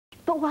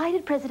But why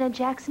did President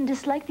Jackson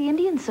dislike the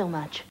Indians so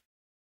much?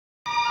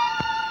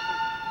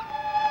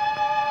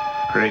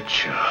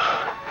 Rachel.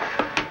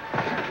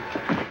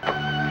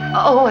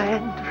 Oh,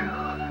 Andrew.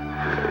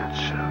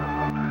 Rachel.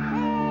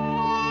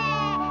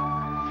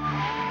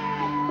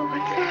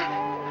 What's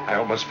that? I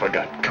almost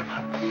forgot. Come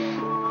on.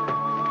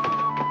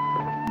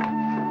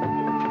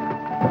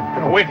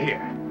 Now, wait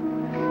here.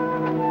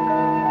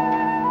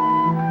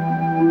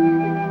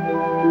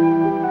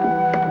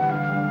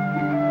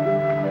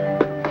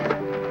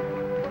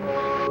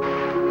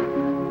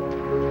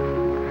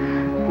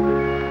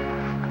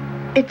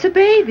 It's a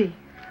baby.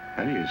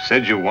 Well, you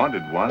said you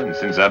wanted one, and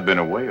since I've been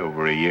away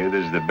over a year,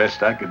 this is the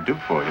best I could do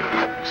for you.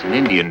 It's an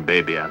Indian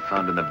baby I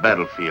found in the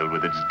battlefield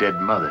with its dead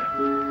mother.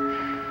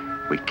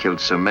 We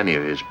killed so many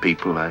of his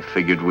people, I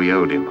figured we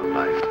owed him a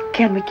life.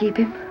 Can we keep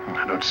him?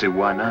 I don't see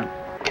why not.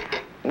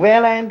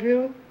 Well,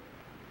 Andrew,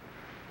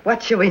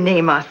 what shall we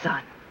name our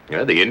son?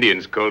 Yeah, the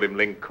Indians called him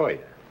Lincoya,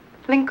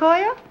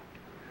 Lincoya?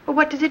 Well,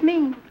 what does it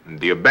mean?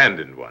 the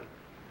abandoned one.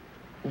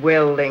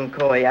 Well,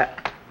 Lincoya,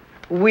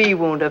 we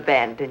won't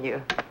abandon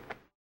you.